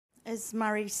As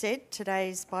Murray said,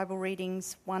 today's Bible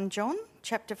reading's 1 John,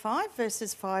 chapter 5,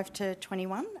 verses 5 to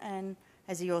 21. And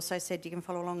as he also said, you can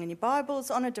follow along in your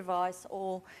Bibles, on a device,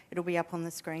 or it'll be up on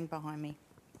the screen behind me.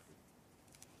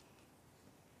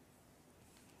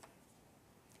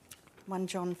 1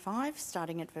 John 5,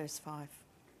 starting at verse 5.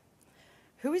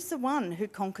 Who is the one who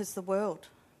conquers the world,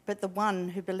 but the one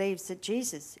who believes that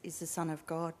Jesus is the Son of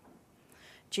God?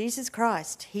 Jesus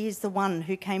Christ, he is the one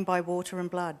who came by water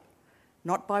and blood.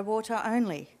 Not by water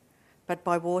only, but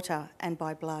by water and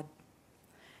by blood.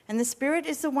 And the Spirit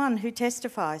is the one who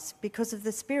testifies, because of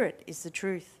the Spirit is the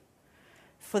truth.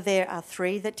 For there are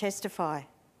three that testify,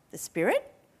 the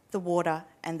Spirit, the water,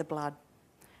 and the blood.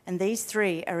 And these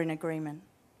three are in agreement.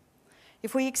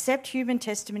 If we accept human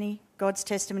testimony, God's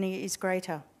testimony is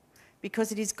greater,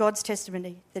 because it is God's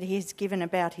testimony that he has given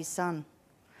about his Son.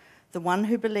 The one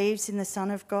who believes in the Son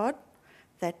of God,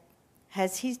 that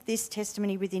has this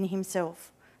testimony within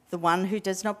himself. The one who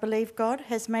does not believe God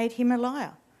has made him a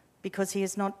liar, because he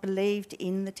has not believed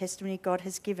in the testimony God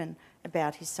has given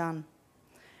about his Son.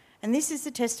 And this is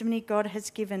the testimony God has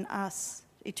given us,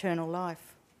 eternal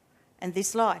life. And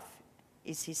this life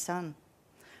is his Son.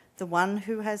 The one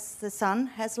who has the Son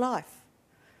has life.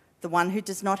 The one who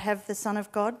does not have the Son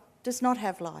of God does not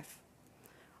have life.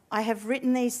 I have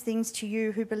written these things to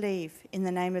you who believe in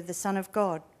the name of the Son of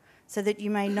God, so that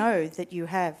you may know that you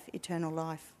have eternal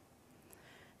life.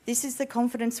 This is the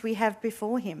confidence we have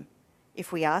before him.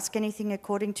 If we ask anything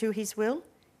according to his will,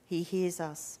 he hears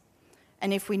us.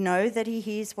 And if we know that he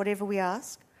hears whatever we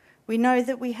ask, we know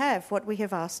that we have what we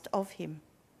have asked of him.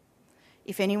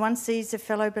 If anyone sees a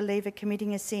fellow believer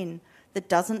committing a sin that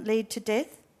doesn't lead to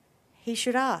death, he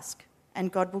should ask,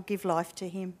 and God will give life to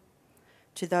him.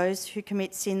 To those who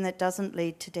commit sin that doesn't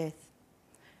lead to death,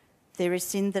 there is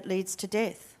sin that leads to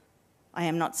death. I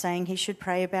am not saying he should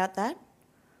pray about that.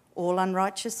 All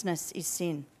unrighteousness is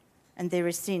sin, and there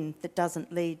is sin that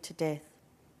doesn't lead to death.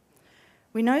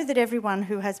 We know that everyone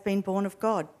who has been born of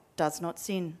God does not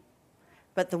sin,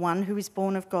 but the one who is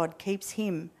born of God keeps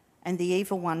him, and the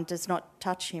evil one does not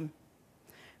touch him.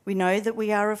 We know that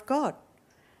we are of God,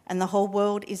 and the whole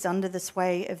world is under the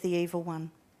sway of the evil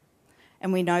one.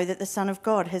 And we know that the Son of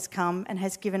God has come and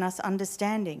has given us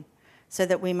understanding, so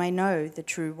that we may know the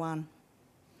true one.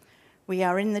 We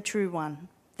are in the true one,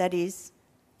 that is,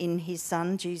 in his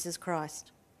Son, Jesus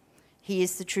Christ. He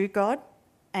is the true God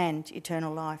and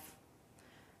eternal life.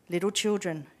 Little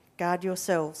children, guard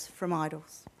yourselves from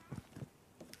idols.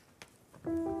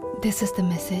 This is the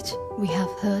message we have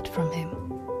heard from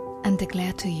him and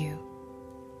declare to you.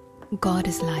 God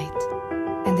is light,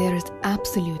 and there is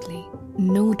absolutely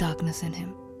no darkness in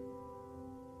him.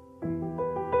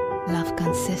 Love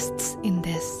consists in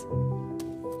this: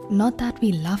 not that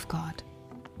we love God,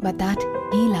 but that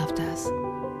he loved us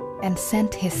and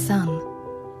sent his Son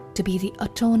to be the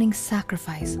atoning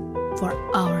sacrifice for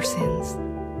our sins.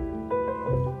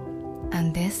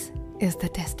 And this is the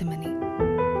testimony: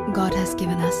 God has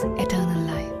given us eternal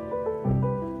life,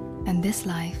 and this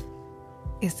life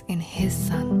is in his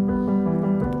Son.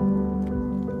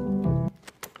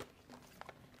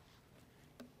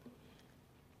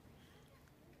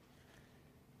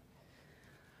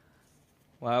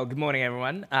 Well, good morning,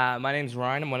 everyone. My name's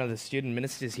Ryan. I'm one of the student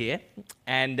ministers here.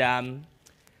 And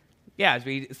as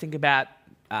we think about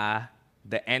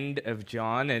the end of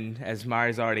John, and as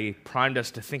Murray's already primed us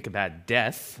to think about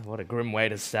death, what a grim way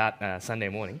to start Sunday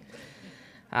morning,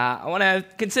 I want to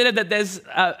consider that there's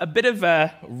a bit of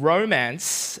a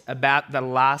romance about the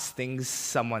last things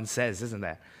someone says, isn't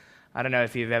there? I don't know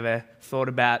if you've ever thought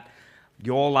about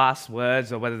your last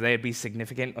words or whether they'd be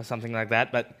significant or something like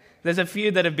that, but there's a few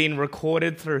that have been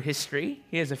recorded through history.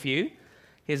 Here's a few.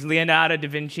 Here's Leonardo da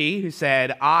Vinci, who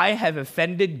said, "I have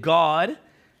offended God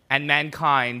and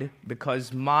mankind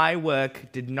because my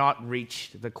work did not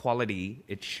reach the quality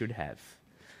it should have."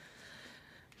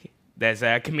 There's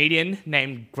a comedian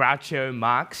named Groucho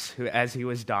Marx who, as he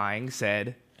was dying,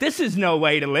 said, "This is no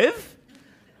way to live,"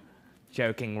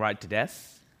 joking right to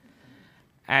death.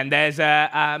 And there's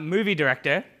a movie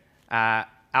director,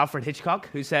 Alfred Hitchcock,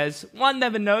 who says, "One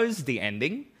never knows the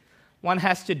ending. One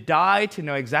has to die to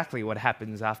know exactly what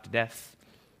happens after death."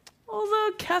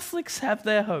 Although Catholics have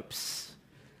their hopes.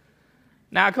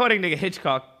 Now, according to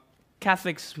Hitchcock,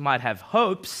 Catholics might have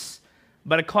hopes,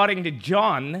 but according to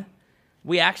John,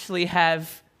 we actually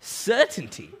have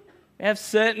certainty. We have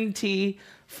certainty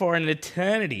for an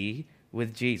eternity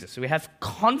with Jesus. We have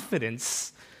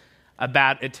confidence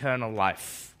about eternal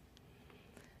life.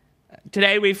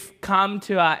 Today we've come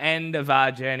to our end of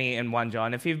our journey in 1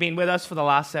 John. If you've been with us for the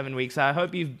last 7 weeks, I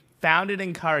hope you've found it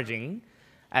encouraging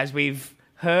as we've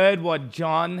heard what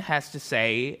John has to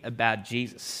say about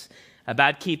Jesus,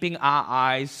 about keeping our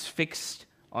eyes fixed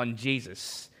on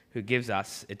Jesus, who gives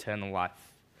us eternal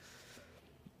life.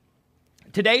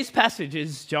 Today's passage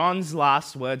is John's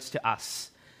last words to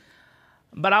us.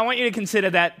 But I want you to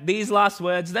consider that these last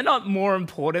words, they're not more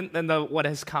important than what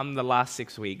has come the last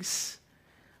 6 weeks.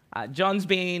 John's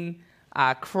been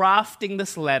crafting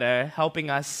this letter, helping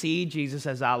us see Jesus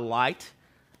as our light,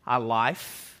 our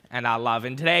life, and our love.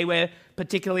 And today we're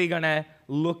particularly going to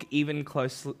look even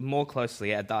more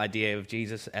closely at the idea of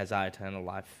Jesus as our eternal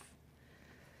life.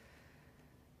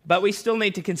 But we still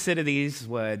need to consider these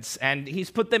words, and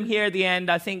he's put them here at the end,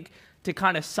 I think, to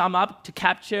kind of sum up, to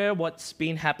capture what's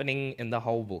been happening in the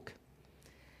whole book.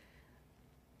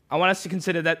 I want us to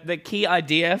consider that the key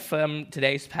idea from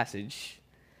today's passage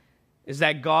is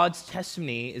that God's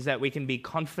testimony is that we can be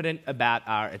confident about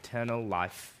our eternal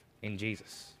life in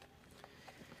Jesus.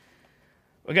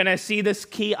 We're going to see this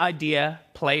key idea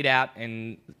played out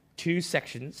in 2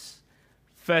 sections.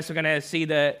 First, we're going to see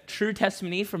the true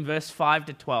testimony from verse 5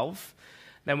 to 12.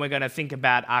 Then we're going to think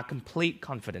about our complete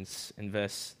confidence in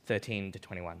verse 13 to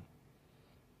 21.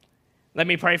 Let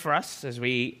me pray for us as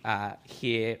we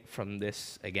hear from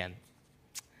this again.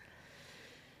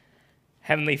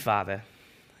 Heavenly Father,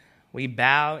 we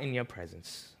bow in your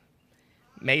presence.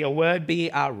 May your word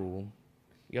be our rule,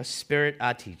 your spirit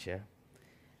our teacher,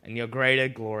 and your greater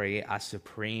glory our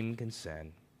supreme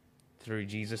concern. Through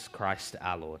Jesus Christ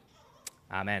our Lord.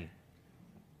 Amen.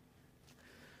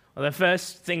 Well, the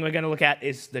first thing we're going to look at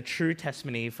is the true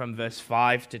testimony from verse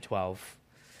 5 to 12.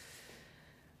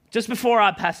 Just before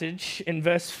our passage, in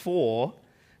verse 4,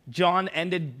 John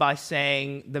ended by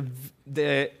saying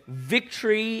the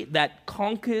victory that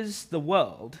conquers the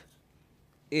world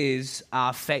is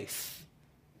our faith.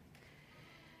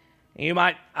 You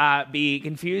might be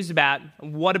confused about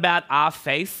what about our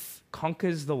faith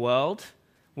conquers the world?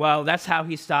 Well, that's how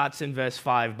he starts in verse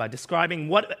 5, by describing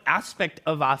what aspect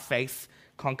of our faith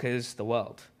conquers the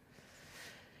world.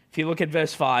 If you look at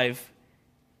verse 5,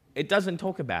 it doesn't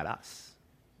talk about us.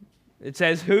 It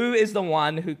says, "Who is the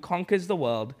one who conquers the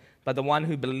world but the one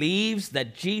who believes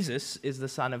that Jesus is the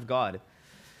Son of God?"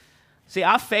 See,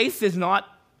 our faith is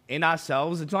not in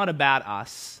ourselves. It's not about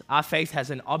us. Our faith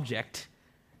has an object,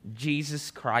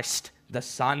 Jesus Christ, the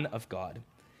Son of God.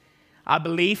 Our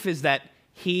belief is that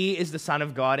he is the Son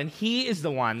of God, and he is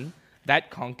the one that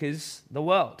conquers the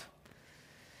world.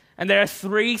 And there are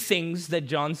 3 things that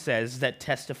John says that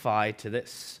testify to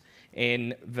this.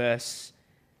 In verse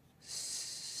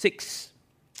 6,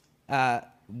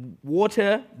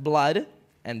 water, blood,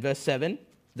 and verse 7,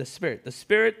 the Spirit. The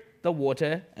Spirit, the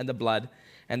water, and the blood,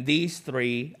 and these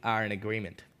 3 are in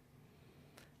agreement.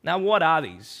 Now, what are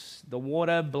these? The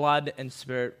water, blood, and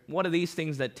Spirit. What are these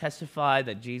things that testify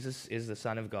that Jesus is the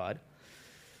Son of God?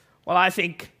 Well, I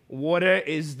think water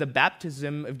is the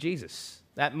baptism of Jesus.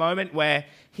 That moment where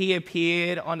he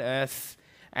appeared on earth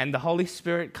and the Holy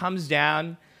Spirit comes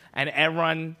down and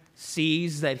everyone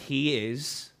sees that he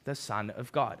is the Son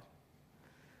of God.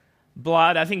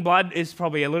 Blood, I think blood is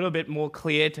probably a little bit more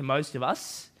clear to most of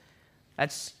us.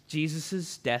 That's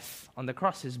Jesus' death on the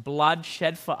cross, his blood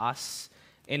shed for us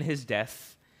in his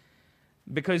death,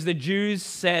 because the Jews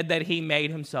said that he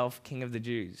made himself King of the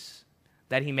Jews,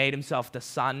 that he made himself the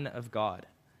Son of God.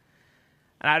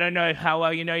 And I don't know how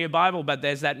well you know your Bible, but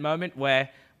there's that moment where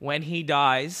when he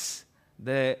dies,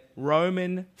 the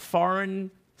Roman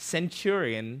foreign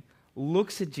centurion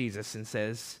looks at Jesus and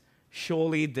says,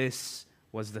 "Surely this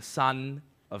was the Son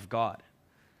of God."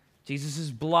 Jesus'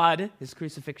 blood, his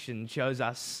crucifixion, shows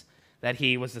us that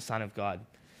he was the Son of God.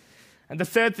 And the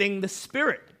third thing, the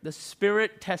Spirit. The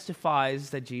Spirit testifies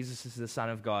that Jesus is the Son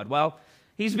of God. Well,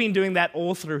 he's been doing that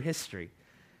all through history.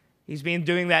 He's been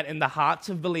doing that in the hearts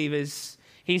of believers.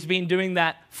 He's been doing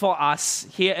that for us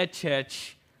here at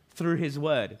church through his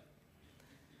word.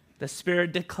 The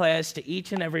Spirit declares to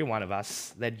each and every one of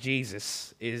us that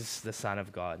Jesus is the Son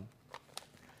of God.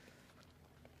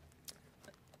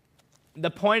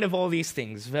 The point of all these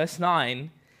things, verse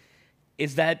 9,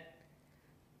 is that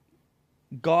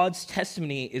God's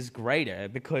testimony is greater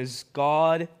because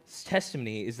God's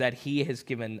testimony is that he has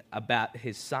given about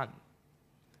his Son.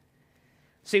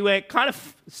 See, we're kind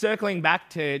of circling back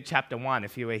to chapter 1,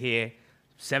 if you were here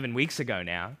 7 weeks ago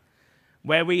now,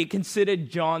 where we considered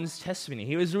John's testimony.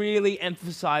 He was really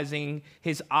emphasizing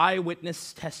his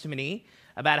eyewitness testimony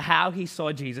about how he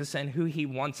saw Jesus and who he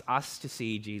wants us to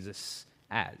see Jesus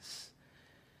as.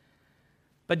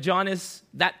 But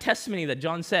that testimony that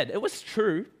John said, it was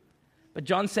true, but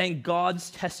John's saying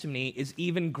God's testimony is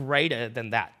even greater than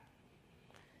that,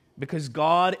 because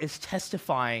God is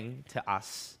testifying to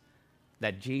us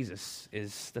that Jesus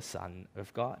is the Son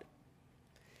of God.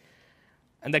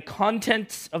 And the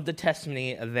contents of the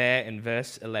testimony are there in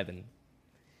verse 11.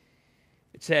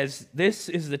 It says, "This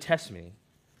is the testimony.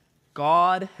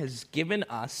 God has given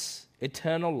us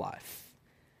eternal life,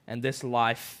 and this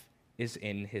life is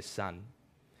in his Son."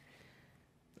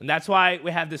 And that's why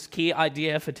we have this key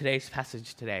idea for today's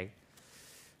passage today.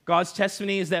 God's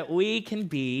testimony is that we can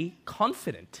be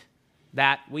confident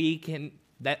that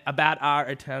about our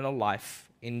eternal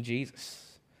life in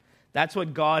Jesus. That's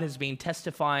what God has been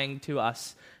testifying to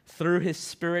us through his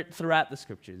Spirit throughout the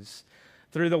Scriptures,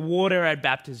 through the water at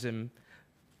baptism,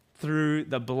 through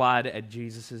the blood at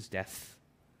Jesus' death,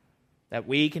 that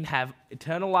we can have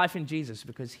eternal life in Jesus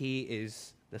because he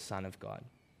is the Son of God.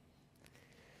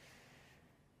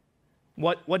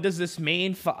 What does this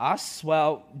mean for us?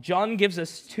 Well, John gives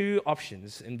us two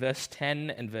options in verse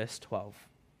 10 and verse 12.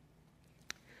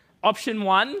 Option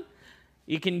 1,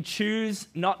 you can choose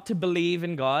not to believe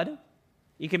in God.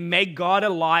 You can make God a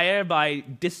liar by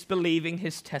disbelieving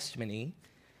his testimony.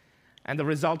 And the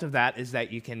result of that is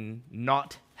that you can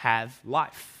not have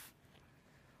life.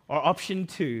 Or option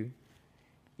 2,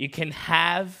 you can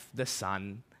have the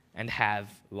Son and have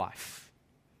life.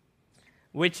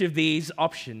 Which of these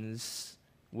options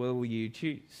will you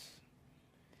choose?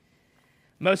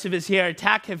 Most of us here at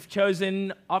TAC have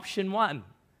chosen option 1.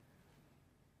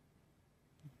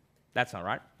 That's not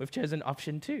right. We've chosen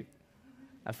option 2.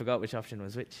 I forgot which option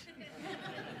was which.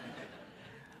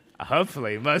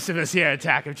 Hopefully, most of us here at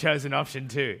TAC have chosen option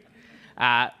 2.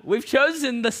 We've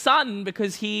chosen the Son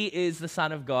because he is the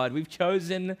Son of God. We've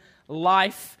chosen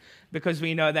life because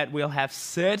we know that we'll have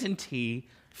certainty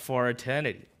for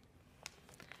eternity.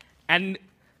 And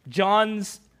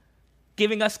John's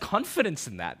giving us confidence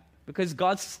in that because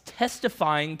God's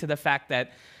testifying to the fact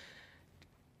that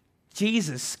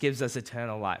Jesus gives us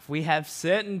eternal life. We have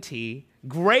certainty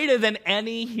greater than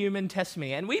any human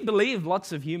testimony. And we believe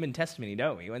lots of human testimony,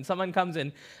 don't we? When someone comes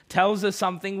and tells us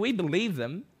something, we believe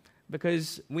them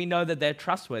because we know that they're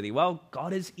trustworthy. Well,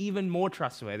 God is even more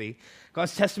trustworthy.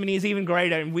 God's testimony is even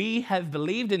greater, and we have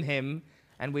believed in him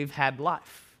and we've had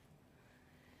life.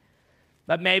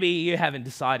 But maybe you haven't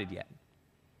decided yet.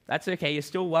 That's okay. You're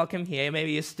still welcome here.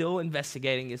 Maybe you're still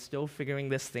investigating. You're still figuring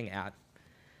this thing out.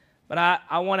 But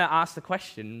I want to ask the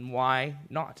question, why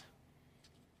not?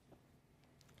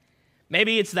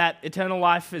 Maybe it's that eternal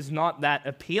life is not that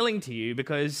appealing to you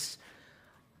because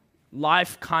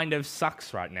life kind of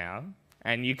sucks right now,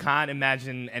 and you can't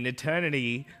imagine an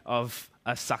eternity of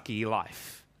a sucky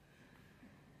life.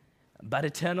 But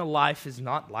eternal life is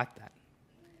not like that.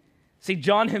 See,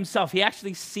 John himself, he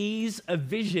actually sees a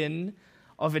vision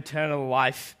of eternal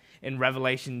life in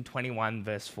Revelation 21,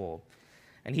 verse 4.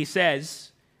 And he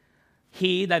says,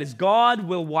 "He, that is God,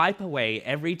 will wipe away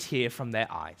every tear from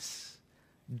their eyes.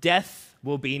 Death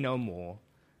will be no more.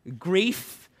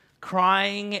 Grief,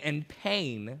 crying, and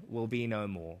pain will be no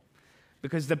more,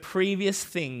 because the previous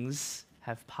things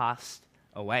have passed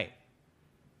away."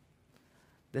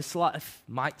 This life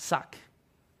might suck.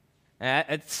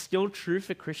 It's still true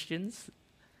for Christians.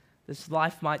 This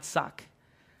life might suck,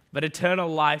 but eternal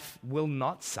life will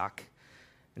not suck.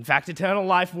 In fact, eternal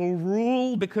life will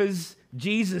rule because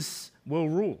Jesus will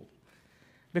rule,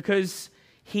 because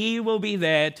he will be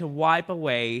there to wipe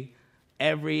away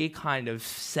every kind of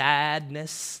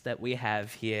sadness that we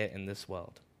have here in this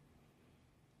world.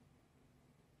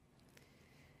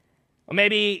 Or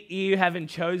maybe you haven't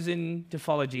chosen to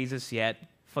follow Jesus yet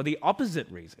for the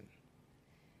opposite reason.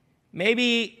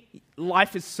 Maybe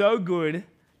life is so good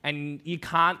and you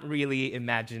can't really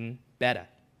imagine better.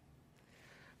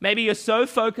 Maybe you're so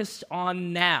focused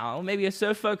on now, maybe you're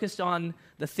so focused on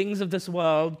the things of this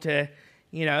world to,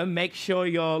 make sure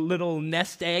your little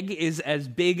nest egg is as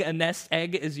big a nest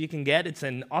egg as you can get. It's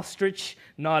an ostrich,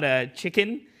 not a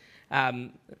chicken.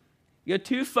 You're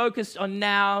too focused on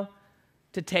now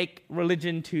to take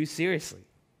religion too seriously.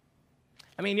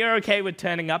 I mean, you're okay with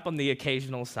turning up on the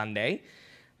occasional Sunday,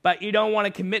 but you don't want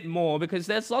to commit more because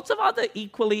there's lots of other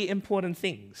equally important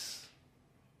things.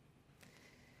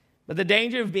 But the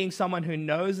danger of being someone who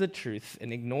knows the truth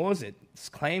and ignores its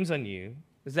claims on you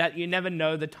is that you never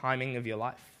know the timing of your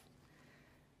life.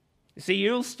 You see,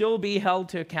 you'll still be held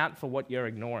to account for what you're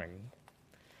ignoring,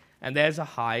 and there's a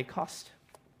high cost.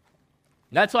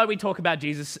 That's why we talk about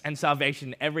Jesus and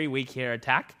salvation every week here at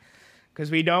TAC,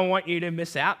 because we don't want you to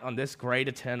miss out on this great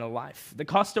eternal life. The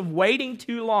cost of waiting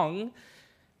too long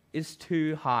is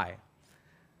too high.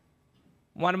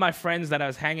 One of my friends that I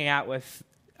was hanging out with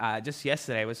just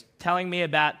yesterday was telling me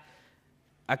about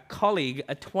a colleague,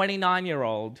 a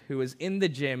 29-year-old, who was in the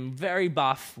gym, very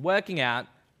buff, working out,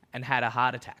 and had a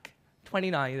heart attack.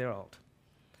 29-year-old.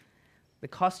 The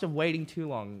cost of waiting too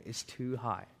long is too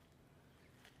high.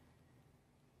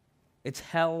 It's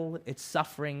hell, it's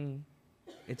suffering,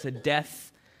 it's a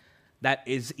death that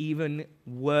is even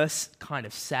worse kind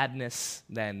of sadness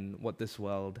than what this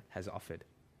world has offered.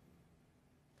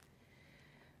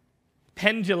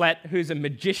 Penn Jillette, who's a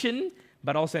magician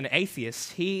but also an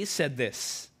atheist, he said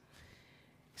this.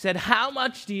 He said, "How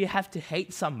much do you have to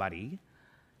hate somebody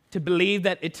to believe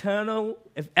that eternal,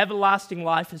 if everlasting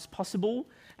life is possible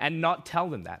and not tell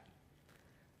them that?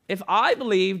 If I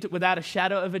believed without a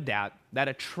shadow of a doubt that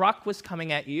a truck was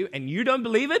coming at you and you don't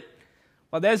believe it,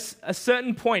 well, there's a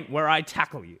certain point where I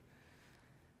tackle you.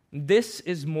 This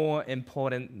is more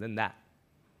important than that.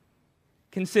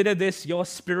 Consider this your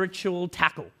spiritual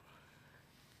tackle."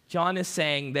 John is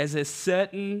saying there's a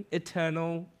certain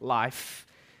eternal life.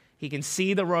 He can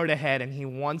see the road ahead, and he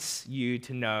wants you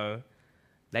to know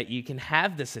that you can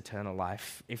have this eternal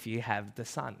life if you have the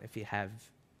Son, if you have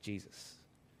Jesus.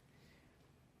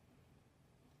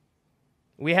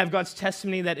 We have God's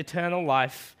testimony that eternal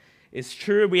life is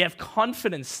true. We have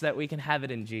confidence that we can have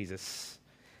it in Jesus.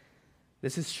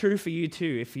 This is true for you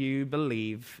too if you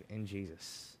believe in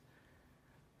Jesus.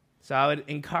 So I would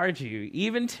encourage you,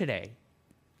 even today,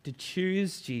 to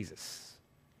choose Jesus,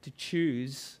 to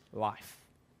choose life.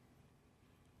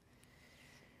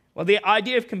 Well, the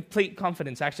idea of complete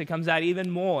confidence actually comes out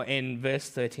even more in verse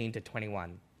 13 to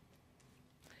 21.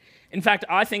 In fact,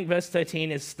 I think verse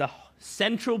 13 is the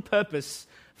central purpose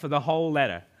for the whole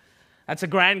letter. That's a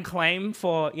grand claim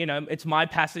for, it's my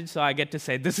passage, so I get to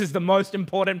say this is the most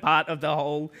important part of the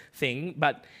whole thing.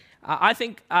 But I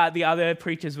think the other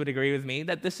preachers would agree with me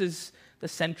that this is the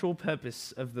central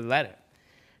purpose of the letter.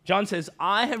 John says,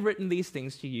 "I have written these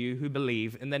things to you who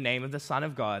believe in the name of the Son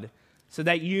of God, so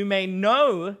that you may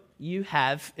know you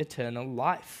have eternal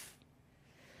life."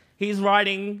 He's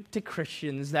writing to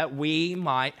Christians that we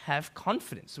might have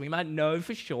confidence. We might know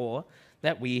for sure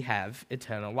that we have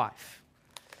eternal life.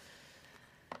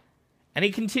 And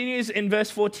he continues in verse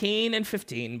 14 and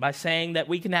 15 by saying that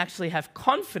we can actually have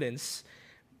confidence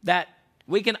that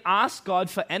we can ask God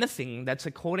for anything that's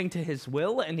according to his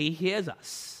will, and he hears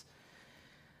us.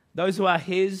 Those who are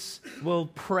his will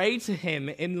pray to him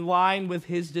in line with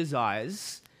his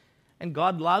desires, and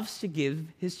God loves to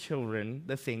give his children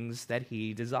the things that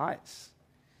he desires.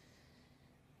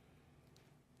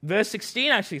 Verse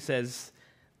 16 actually says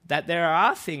that there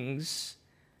are things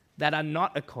that are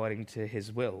not according to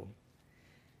his will.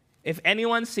 If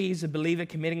anyone sees a believer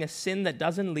committing a sin that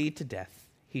doesn't lead to death,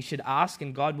 he should ask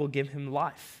and God will give him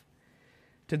life.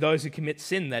 To those who commit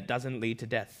sin that doesn't lead to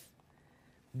death.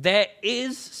 There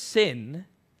is sin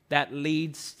that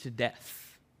leads to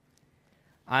death.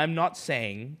 I'm not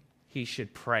saying he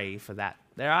should pray for that.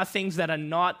 There are things that are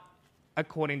not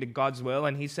according to God's will,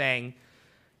 and he's saying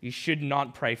you should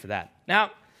not pray for that.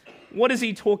 Now, what is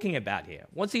he talking about here?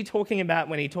 What's he talking about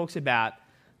when he talks about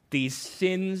these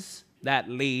sins that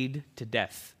lead to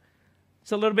death?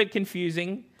 It's a little bit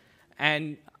confusing,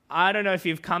 and I don't know if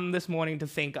you've come this morning to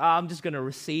think, I'm just going to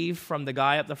receive from the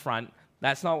guy up the front.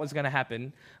 That's not what's going to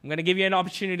happen. I'm going to give you an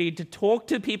opportunity to talk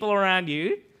to people around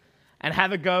you and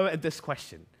have a go at this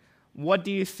question. What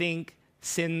do you think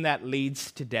sin that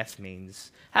leads to death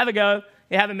means? Have a go.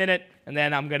 You have a minute, and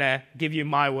then I'm going to give you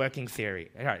my working theory.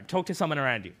 All right, talk to someone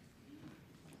around you.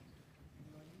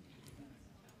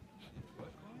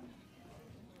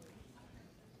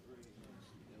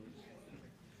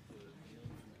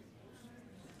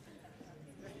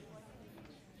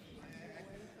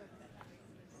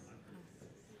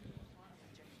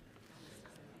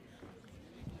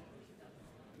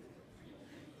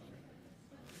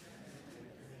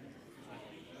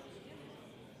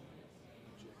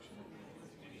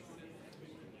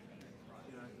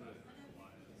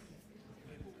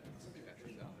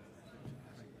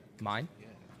 Mine?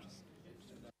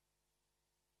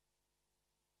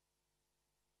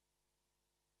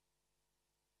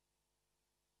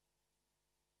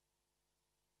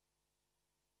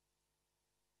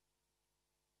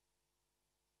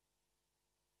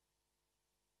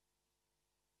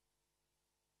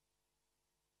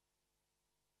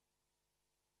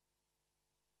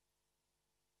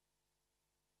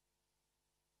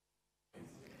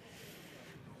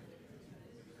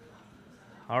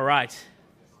 All right.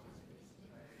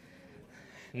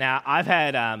 Now, I've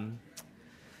had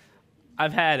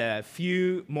a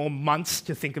few more months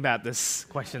to think about this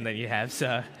question than you have,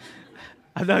 so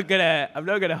I'm not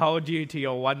gonna hold you to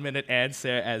your 1 minute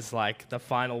answer as like the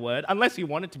final word, unless you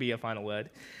want it to be a final word.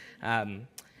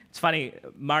 It's funny,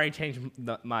 Murray changed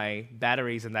my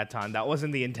batteries in that time. That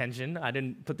wasn't the intention. I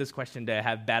didn't put this question to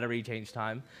have battery change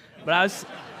time, but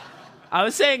I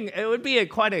was saying it would be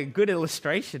quite a good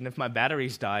illustration if my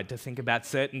batteries died to think about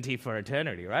certainty for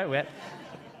eternity, right?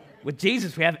 With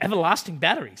Jesus, we have everlasting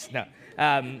batteries. No.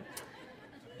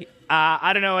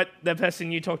 I don't know what the person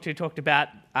you talked about.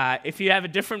 If you have a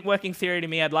different working theory to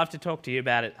me, I'd love to talk to you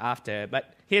about it after.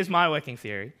 But here's my working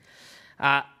theory.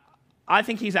 I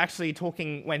think he's actually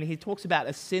talking, when he talks about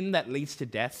a sin that leads to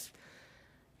death,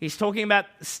 he's talking about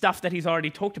stuff that he's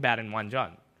already talked about in 1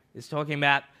 John. He's talking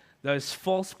about those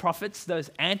false prophets,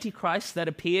 those antichrists that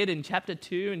appeared in chapter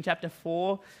 2 and chapter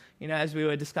 4, as we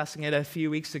were discussing it a few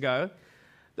weeks ago.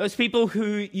 Those people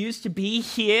who used to be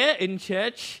here in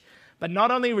church, but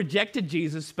not only rejected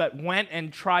Jesus, but went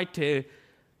and tried to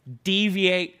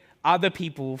deviate other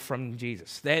people from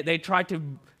Jesus. They tried to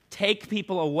take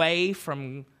people away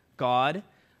from God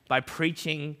by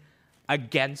preaching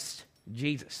against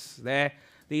Jesus. They're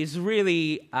these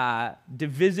really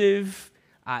divisive,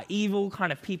 evil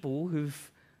kind of people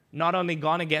who've not only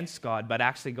gone against God, but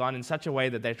actually gone in such a way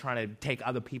that they're trying to take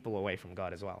other people away from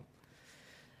God as well.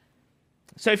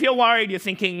 So if you're worried, you're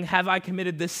thinking, have I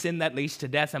committed this sin that leads to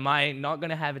death? Am I not going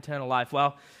to have eternal life?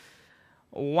 Well,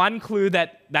 one clue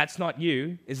that that's not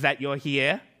you is that you're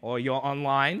here or you're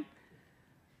online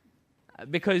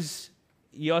because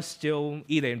you're still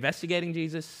either investigating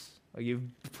Jesus or you've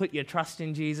put your trust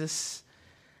in Jesus.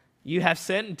 You have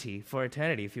certainty for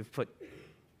eternity if you've put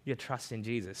your trust in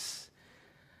Jesus.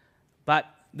 But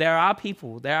there are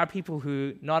people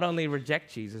who not only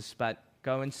reject Jesus, but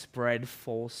go and spread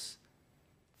false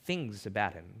things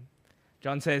about him.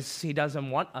 John says he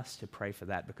doesn't want us to pray for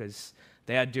that because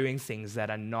they are doing things that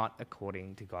are not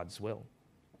according to God's will.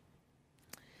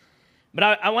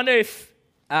 But I wonder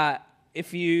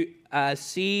if you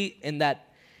see in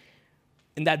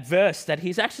that verse that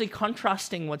he's actually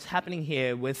contrasting what's happening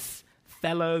here with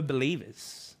fellow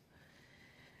believers.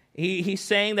 He's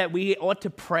saying that we ought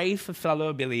to pray for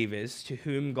fellow believers to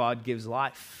whom God gives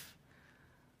life.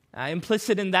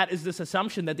 Implicit in that is this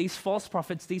assumption that these false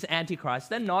prophets, these antichrists,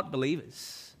 they're not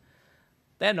believers.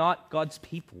 They're not God's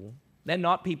people. They're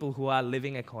not people who are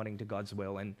living according to God's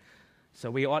will. And so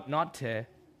we ought not to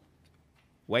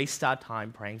waste our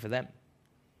time praying for them.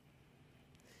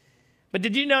 But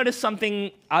did you notice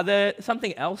something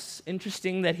else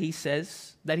interesting that he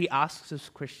says, that he asks us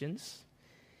Christians?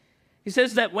 He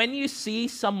says that when you see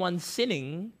someone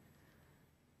sinning,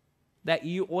 that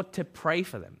you ought to pray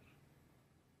for them.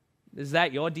 Is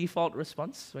that your default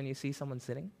response when you see someone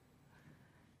sinning?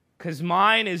 Because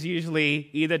mine is usually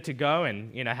either to go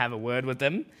and have a word with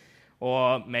them,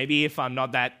 or maybe if I'm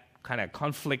not that kind of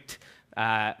conflict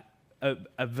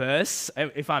averse,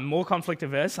 if I'm more conflict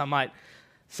averse, I might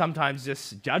sometimes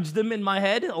just judge them in my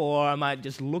head, or I might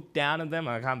just look down at them.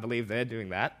 I can't believe they're doing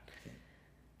that.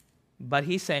 But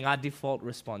he's saying our default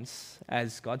response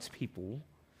as God's people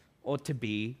ought to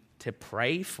be to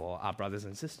pray for our brothers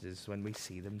and sisters when we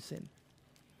see them sin.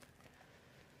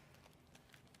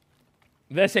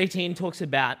 Verse 18 talks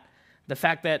about the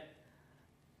fact that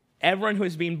everyone who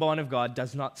has been born of God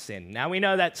does not sin. Now we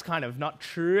know that's kind of not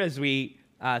true as we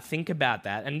think about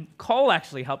that. And Cole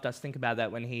actually helped us think about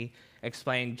that when he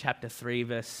explained chapter 3,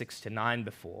 verse 6 to 9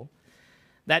 before.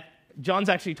 That John's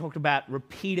actually talked about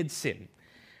repeated sin.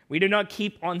 We do not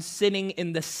keep on sinning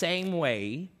in the same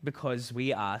way because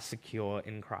we are secure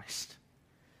in Christ.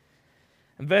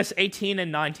 In verse 18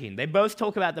 and 19, they both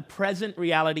talk about the present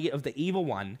reality of the evil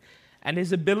one and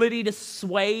his ability to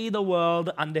sway the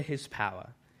world under his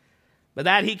power, but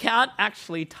that he can't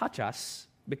actually touch us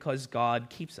because God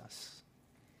keeps us.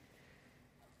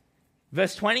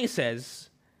 Verse 20 says,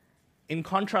 in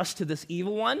contrast to this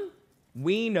evil one,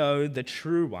 we know the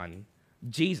true one,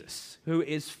 Jesus, who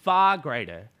is far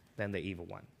greater than the evil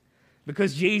one.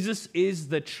 Because Jesus is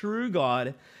the true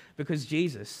God, because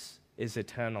Jesus is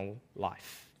eternal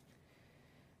life.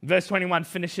 Verse 21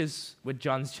 finishes with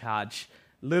John's charge,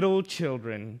 little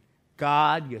children,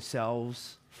 guard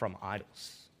yourselves from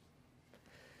idols.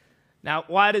 Now,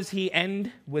 why does he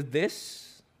end with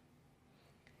this?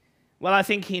 Well, I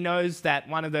think he knows that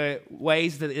one of the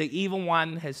ways that the evil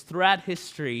one has throughout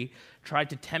history tried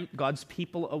to tempt God's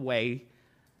people away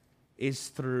is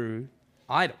through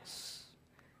idols.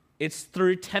 It's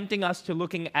through tempting us to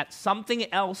looking at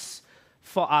something else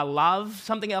for our love,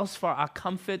 something else for our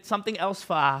comfort, something else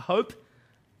for our hope,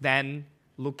 than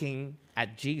looking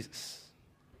at Jesus.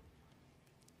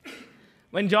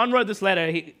 When John wrote this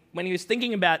letter, when he was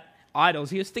thinking about idols,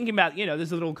 he was thinking about,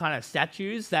 these little kind of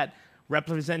statues that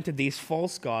represented these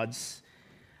false gods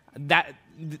that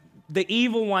the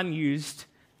evil one used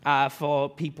for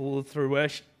people through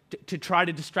worship, to try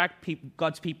to distract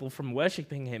God's people from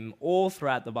worshiping him all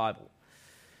throughout the Bible.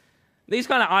 These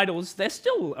kind of idols, they're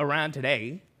still around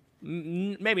today.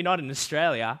 Maybe not in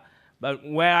Australia, but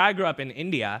where I grew up in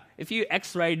India, if you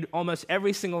x-rayed almost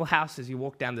every single house as you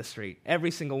walk down the street,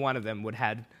 every single one of them would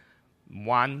have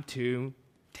 1, 2,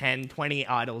 10, 20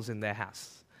 idols in their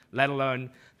house, let alone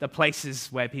the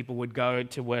places where people would go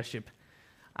to worship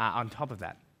on top of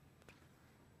that.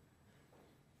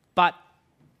 But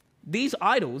these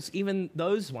idols, even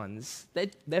those ones,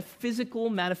 they're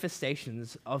physical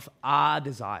manifestations of our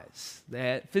desires.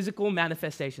 They're physical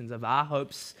manifestations of our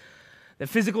hopes. They're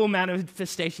physical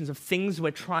manifestations of things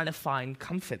we're trying to find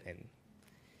comfort in.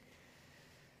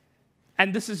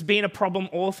 And this has been a problem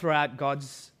all throughout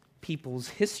God's people's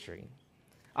history.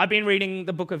 I've been reading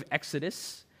the book of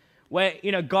Exodus, where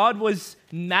God was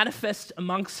manifest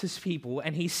amongst his people,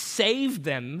 and he saved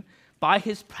them by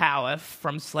his power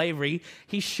from slavery.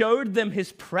 He showed them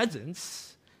his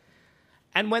presence.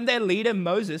 And when their leader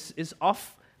Moses is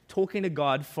off talking to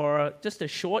God for just a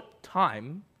short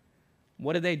time,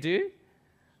 what do?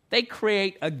 They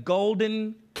create a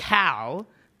golden cow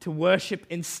to worship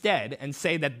instead and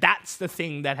say that that's the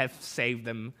thing that has saved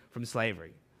them from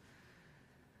slavery.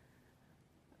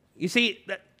 You see,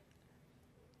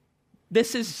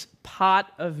 this is part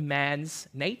of man's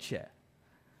nature.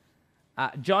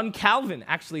 John Calvin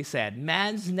actually said,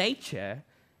 man's nature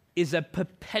is a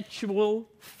perpetual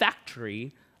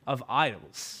factory of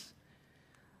idols.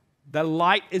 The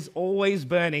light is always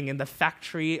burning in the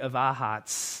factory of our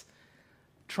hearts,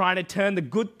 trying to turn the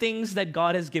good things that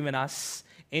God has given us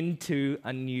into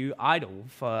a new idol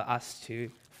for us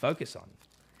to focus on.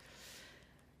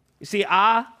 You see,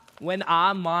 when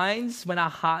our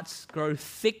hearts grow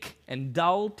thick and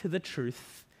dull to the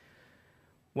truth,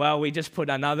 well, we just put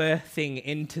another thing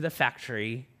into the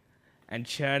factory and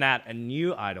churn out a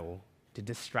new idol to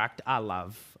distract our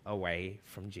love away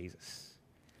from Jesus.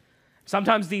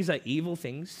 Sometimes these are evil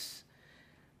things,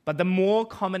 but the more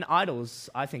common idols,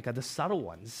 I think, are the subtle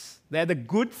ones. They're the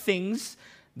good things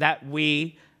that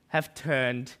we have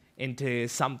turned into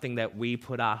something that we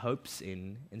put our hopes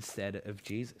in instead of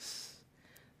Jesus.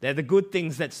 They're the good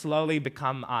things that slowly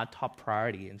become our top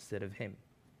priority instead of him.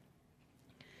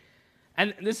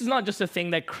 And this is not just a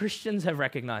thing that Christians have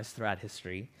recognized throughout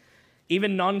history.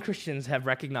 Even non-Christians have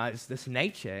recognized this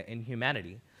nature in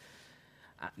humanity.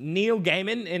 Neil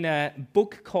Gaiman, in a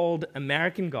book called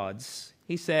American Gods,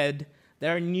 he said,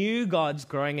 there are new gods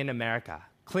growing in America,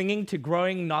 clinging to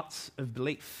growing knots of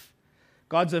belief.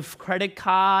 Gods of credit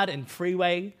card and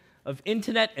freeway, of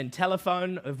internet and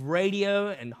telephone, of radio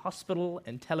and hospital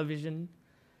and television.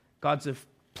 Gods of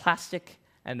plastic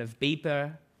and of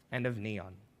beeper and of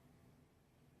neon.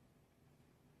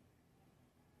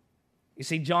 You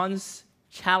see, John's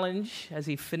challenge as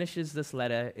he finishes this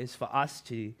letter is for us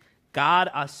to guard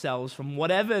ourselves from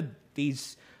whatever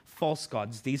these false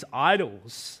gods, these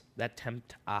idols that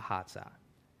tempt our hearts are.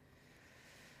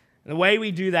 And the way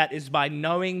we do that is by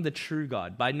knowing the true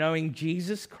God, by knowing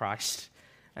Jesus Christ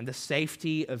and the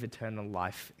safety of eternal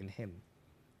life in him.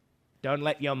 Don't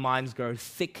let your minds grow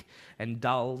thick and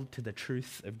dull to the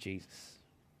truth of Jesus.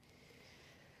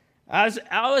 As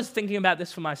I was thinking about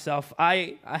this for myself,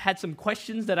 I had some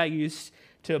questions that I used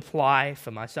to apply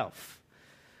for myself.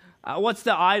 What's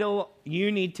the idol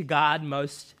you need to guard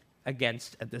most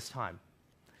against at this time?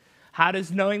 How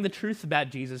does knowing the truth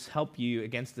about Jesus help you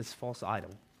against this false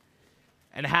idol?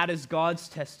 And has God's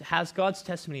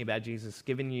testimony about Jesus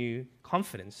given you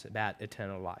confidence about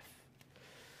eternal life?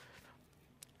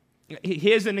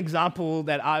 Here's an example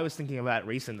that I was thinking about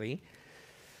recently.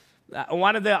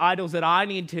 One of the idols that I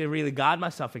need to really guard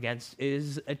myself against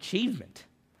is achievement.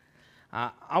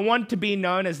 I want to be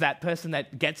known as that person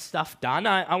that gets stuff done.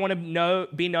 I want to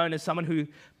be known as someone who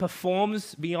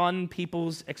performs beyond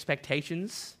people's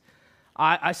expectations.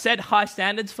 I set high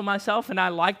standards for myself, and I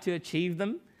like to achieve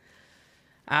them.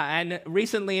 And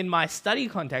recently in my study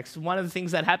context, one of the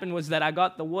things that happened was that I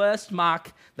got the worst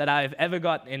mark that I've ever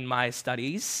got in my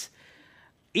studies.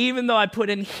 Even though I put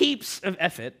in heaps of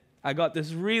effort, I got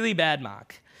this really bad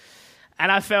mark.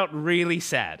 And I felt really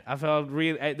sad.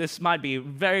 This might be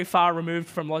very far removed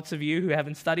from lots of you who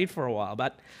haven't studied for a while,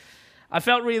 but I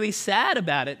felt really sad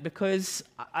about it because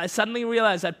I suddenly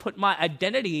realized I'd put my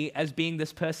identity as being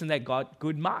this person that got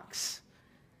good marks.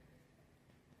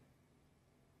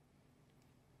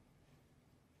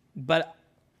 But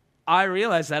I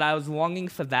realized that I was longing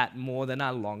for that more than I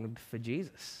longed for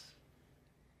Jesus.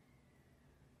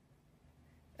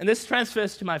 And this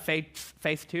transfers to my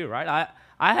faith too, right?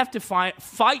 I have to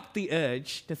fight the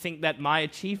urge to think that my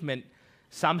achievement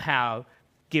somehow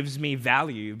gives me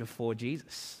value before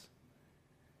Jesus.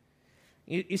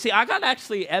 You see, I can't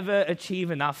actually ever achieve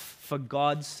enough for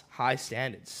God's high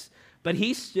standards. But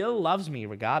he still loves me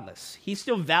regardless. He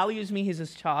still values me as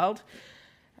his child,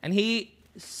 and he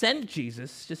sent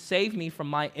Jesus to save me from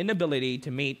my inability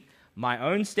to meet my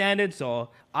own standards or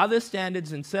other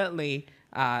standards, and certainly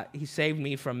he saved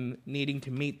me from needing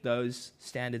to meet those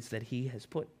standards that he has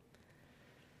put.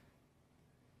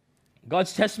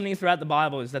 God's testimony throughout the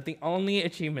Bible is that the only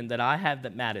achievement that I have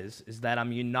that matters is that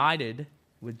I'm united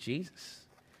with Jesus.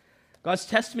 God's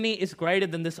testimony is greater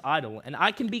than this idol, and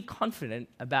I can be confident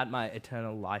about my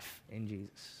eternal life in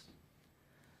Jesus.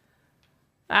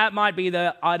 That might be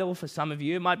the idol for some of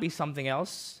you. It might be something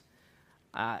else.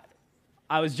 I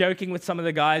was joking with some of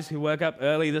the guys who woke up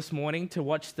early this morning to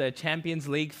watch the Champions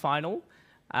League final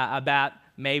about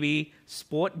maybe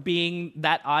sport being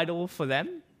that idol for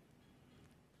them.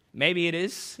 Maybe it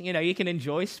is. You can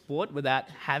enjoy sport without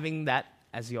having that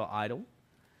as your idol.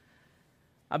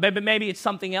 But maybe it's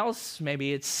something else.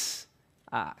 Maybe it's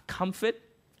comfort.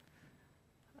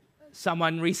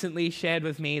 Someone recently shared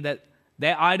with me that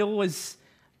their idol was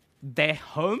their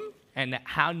home and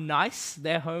how nice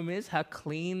their home is, how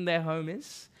clean their home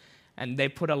is, and they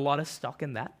put a lot of stock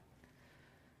in that.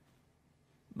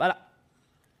 But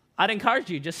I'd encourage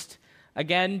you, just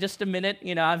a minute.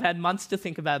 I've had months to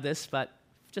think about this, but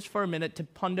just for a minute to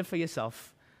ponder for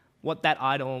yourself what that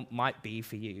idol might be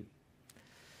for you.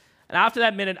 And after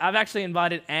that minute, I've actually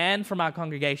invited Anne from our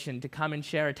congregation to come and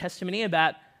share a testimony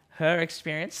about her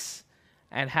experience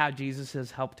and how Jesus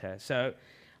has helped her. So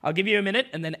I'll give you a minute,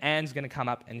 and then Anne's going to come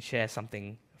up and share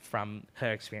something from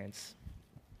her experience.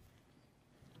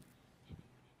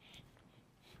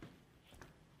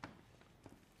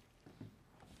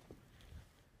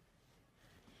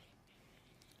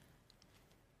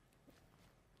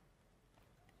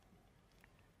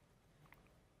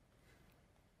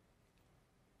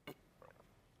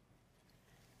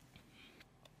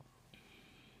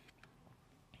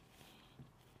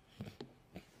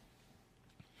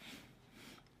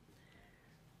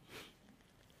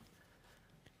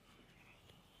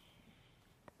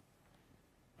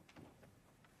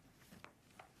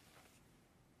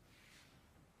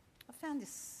 I found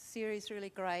this series really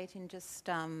great in just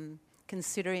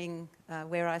considering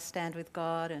where I stand with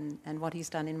God and what He's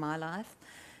done in my life.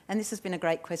 And this has been a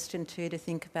great question too to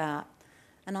think about.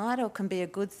 An idol can be a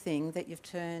good thing that you've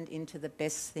turned into the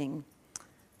best thing.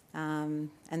 And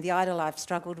the idol I've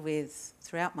struggled with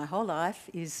throughout my whole life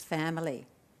is family.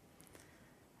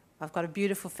 I've got a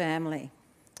beautiful family.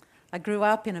 I grew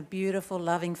up in a beautiful,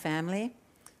 loving family.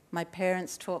 My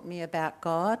parents taught me about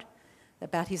God,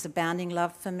 about His abounding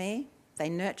love for me. They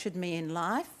nurtured me in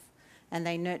life, and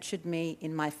they nurtured me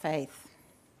in my faith.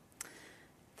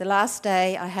 The last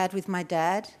day I had with my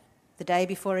dad, the day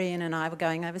before Ian and I were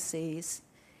going overseas,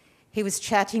 he was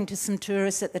chatting to some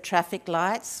tourists at the traffic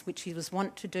lights, which he was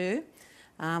wont to do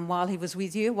while he was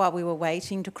with you, while we were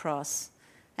waiting to cross.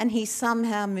 And he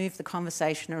somehow moved the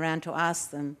conversation around to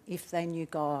ask them if they knew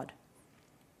God.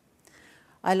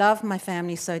 I love my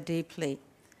family so deeply,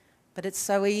 but it's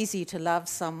so easy to love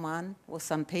someone or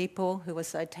some people who are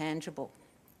so tangible.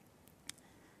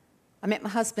 I met my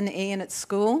husband Ian at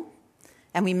school,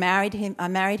 and we married him. I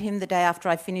married him the day after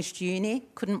I finished uni.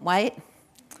 Couldn't wait.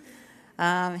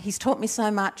 He's taught me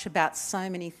so much about so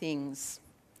many things.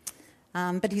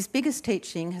 But his biggest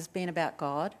teaching has been about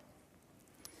God.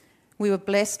 We were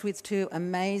blessed with 2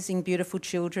 amazing, beautiful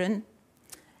children,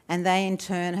 and they in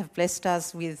turn have blessed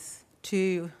us with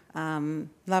 2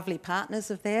 lovely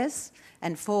partners of theirs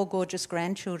and 4 gorgeous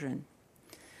grandchildren.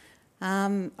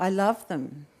 I love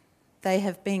them. They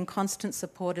have been constant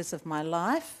supporters of my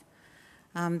life.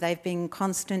 They've been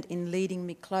constant in leading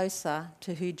me closer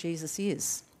to who Jesus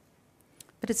is.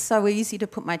 But it's so easy to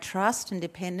put my trust and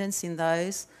dependence in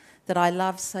those that I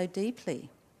love so deeply,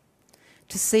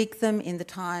 to seek them in the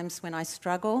times when I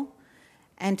struggle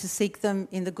and to seek them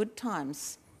in the good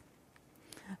times.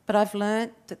 But I've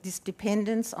learnt that this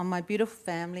dependence on my beautiful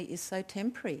family is so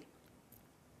temporary.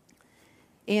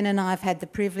 Ian and I have had the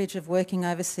privilege of working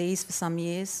overseas for some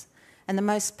years, and the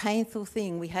most painful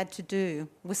thing we had to do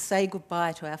was say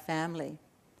goodbye to our family.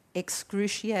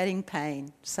 Excruciating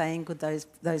pain, saying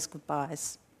those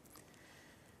goodbyes.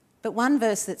 But one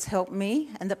verse that's helped me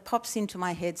and that pops into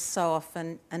my head so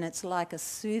often, and it's like a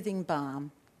soothing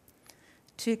balm.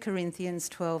 2 Corinthians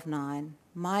 12:9,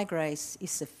 "My grace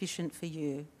is sufficient for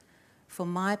you, for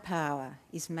my power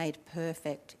is made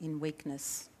perfect in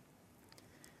weakness."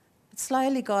 But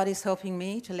slowly God is helping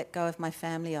me to let go of my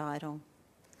family idol.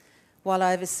 While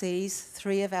overseas,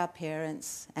 3 of our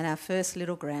parents and our first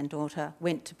little granddaughter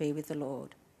went to be with the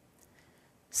Lord.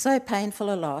 So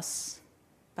painful a loss,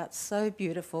 but so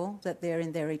beautiful that they're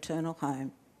in their eternal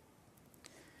home.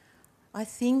 I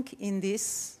think in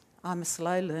this, I'm a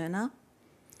slow learner,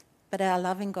 but our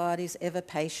loving God is ever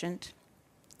patient.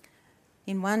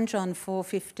 In 1 John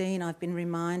 4:15, I've been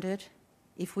reminded,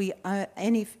 if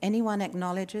anyone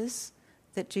acknowledges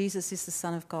that Jesus is the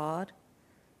Son of God,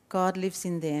 God lives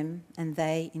in them and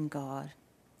they in God.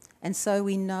 And so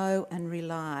we know and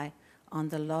rely on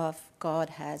the love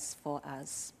God has for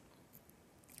us.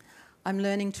 I'm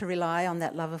learning to rely on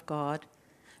that love of God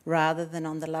rather than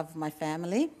on the love of my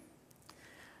family.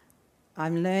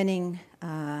 I'm learning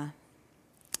that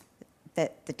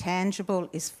the tangible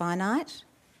is finite,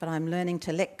 but I'm learning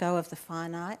to let go of the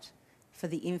finite for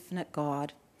the infinite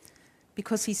God,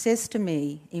 because he says to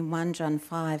me in 1 John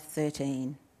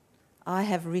 5:13, I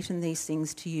have written these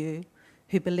things to you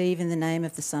who believe in the name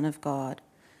of the Son of God,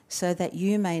 so that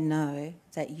you may know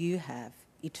that you have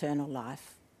eternal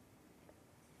life.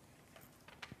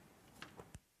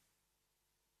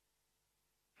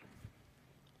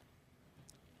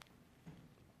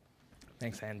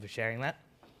 Thanks, Anne, for sharing that.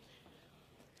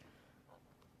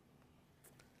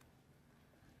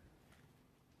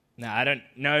 Now, I don't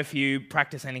know if you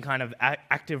practice any kind of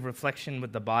active reflection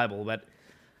with the Bible, but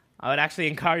I would actually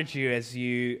encourage you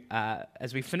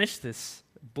as we finish this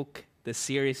book, this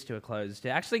series to a close, to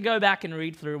actually go back and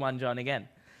read through 1 John again.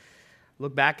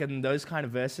 Look back in those kind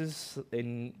of verses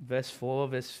in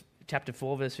chapter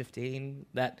 4, verse 15,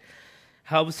 that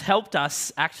helped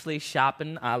us actually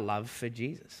sharpen our love for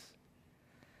Jesus.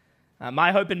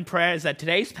 My hope and prayer is that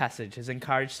today's passage has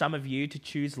encouraged some of you to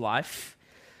choose life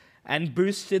and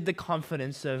boosted the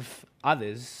confidence of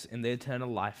others in the eternal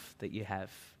life that you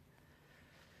have.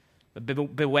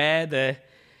 But beware the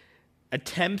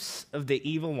attempts of the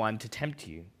evil one to tempt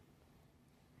you.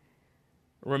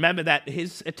 Remember that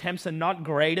his attempts are not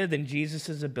greater than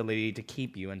Jesus' ability to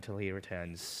keep you until he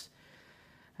returns.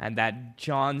 And that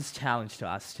John's challenge to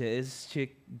us is to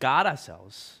guard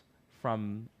ourselves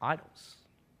from idols.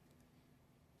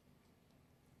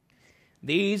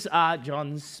 These are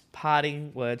John's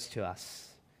parting words to us.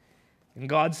 And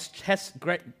God's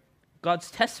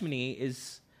testimony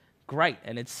is great,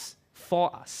 and it's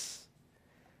for us.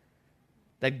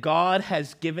 That God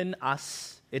has given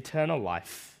us eternal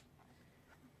life,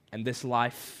 and this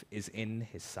life is in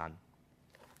his Son.